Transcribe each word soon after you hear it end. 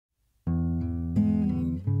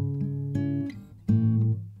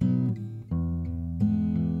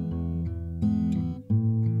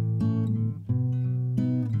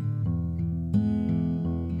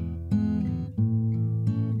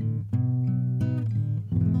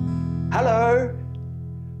Hello,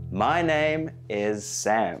 my name is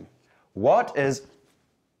Sam. What is...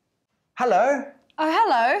 Hello? Oh,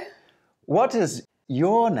 hello. What is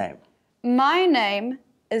your name? My name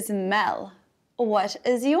is Mel. What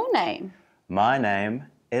is your name? My name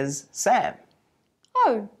is Sam.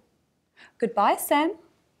 Oh, goodbye, Sam.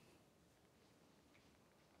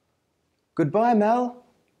 Goodbye, Mel.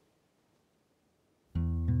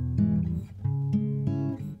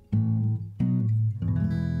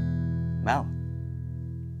 Mel.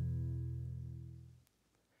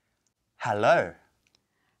 Hello.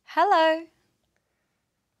 Hello.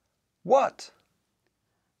 What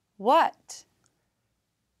What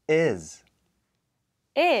is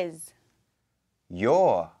is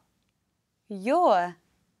your your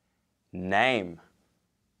name?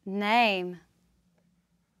 name?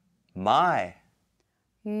 My.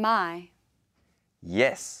 My.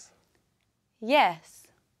 Yes. Yes.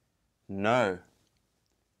 No.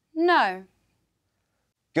 No.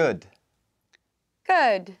 Good.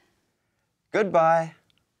 Good. Goodbye.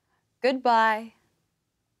 Goodbye.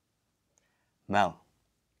 Mel.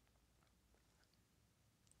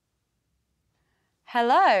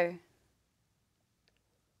 Hello.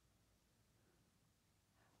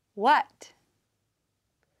 What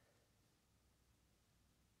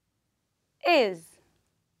is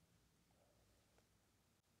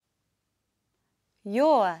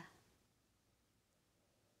your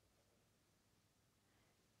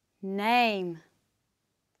name?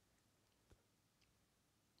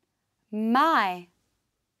 My.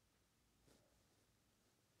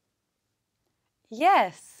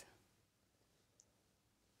 Yes.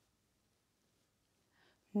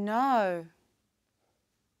 No.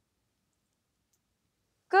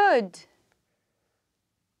 Good.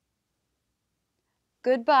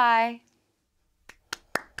 Goodbye.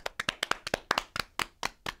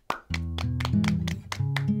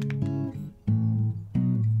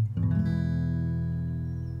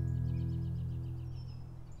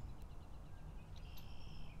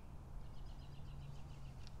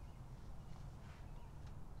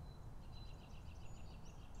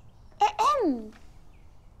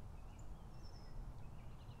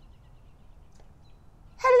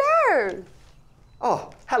 Hello. Oh,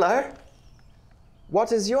 hello.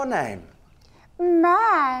 What is your name?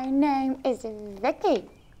 My name is Vicky.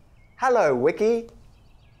 Hello, Wiki.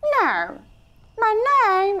 No, my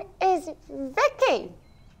name is Vicky.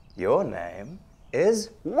 Your name is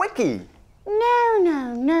Wiki.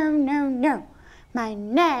 No. My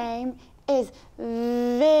name is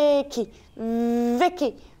Vicky.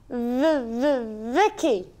 Vicky.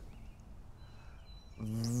 Vicky.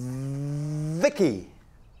 Vicky.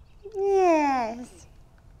 Yes.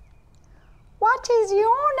 What is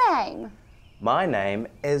your name? My name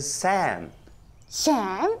is Sam.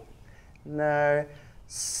 Sam? No,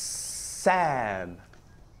 Sam.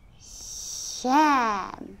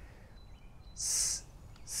 Sam.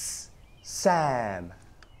 Sam.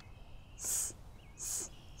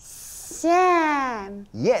 Sam.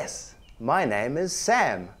 Yes, my name is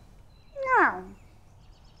Sam. No.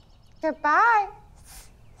 Goodbye,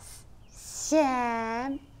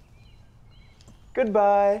 Sam.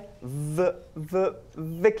 Goodbye,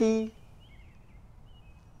 Vicky.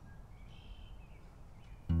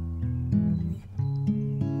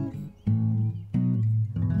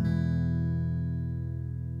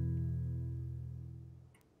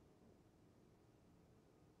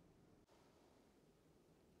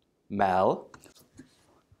 Mel.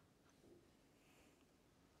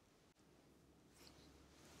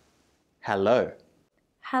 Hello.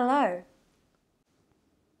 Hello.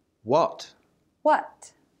 What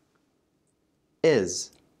What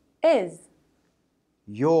is is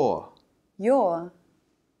your your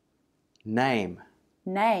name?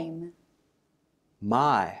 name?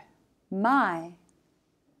 My. My.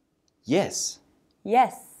 Yes.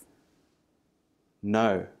 Yes.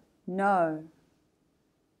 No. No.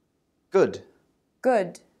 Good.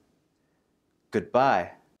 Good.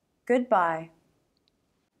 Goodbye. Goodbye.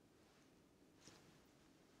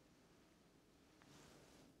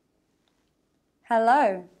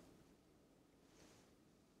 Hello.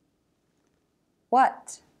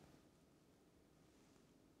 What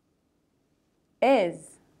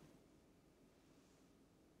is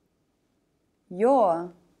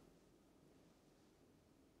your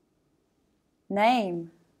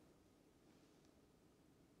name?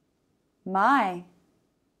 My.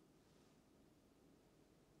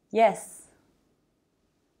 Yes.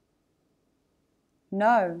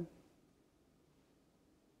 No.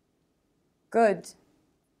 Good.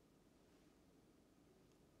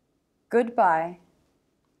 Goodbye.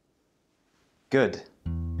 Good.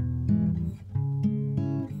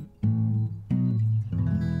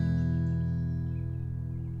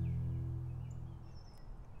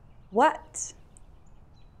 What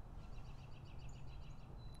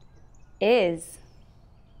is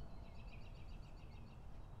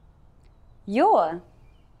your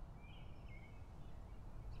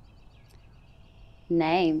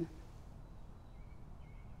name?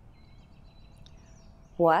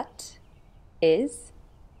 What is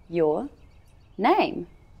your name?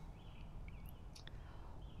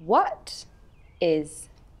 What is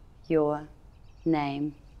your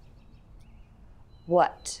name?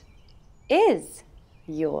 What is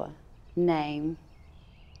your name?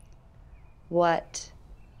 What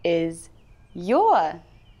is your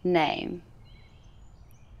name?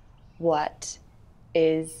 What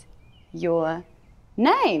is your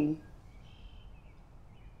name?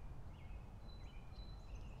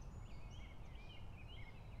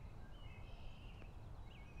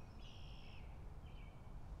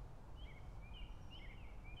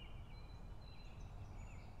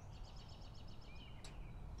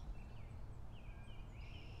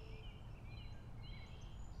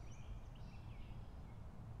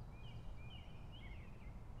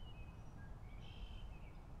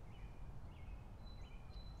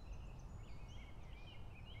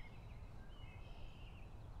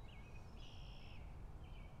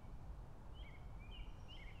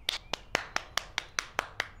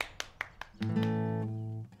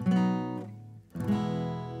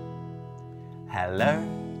 Hello,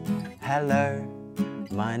 hello,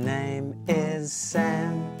 my name is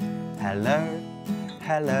Sam. Hello,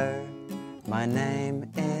 hello, my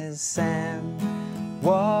name is Sam.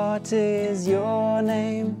 What is your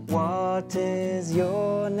name? What is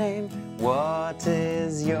your name? What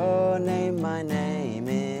is your name? My name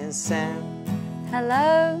is Sam.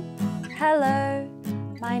 Hello, hello,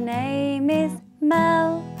 my name is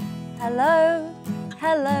Mel. Hello,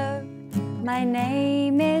 hello, my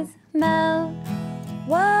name is Mel.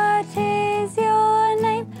 What is your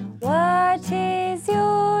name? What is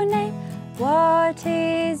your name? What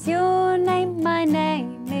is your name? My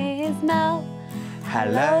name is Mel.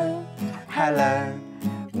 Hello, hello,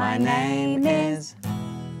 my name is.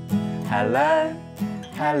 Hello,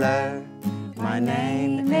 hello, my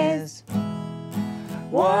name is.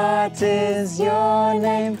 What is your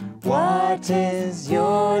name? What is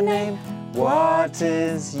your name? What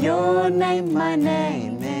is your name? My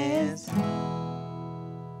name is.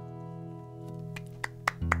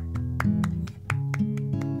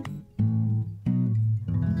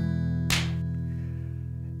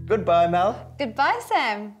 Goodbye, Mel. Goodbye,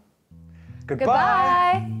 Sam. Goodbye.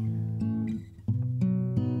 Goodbye.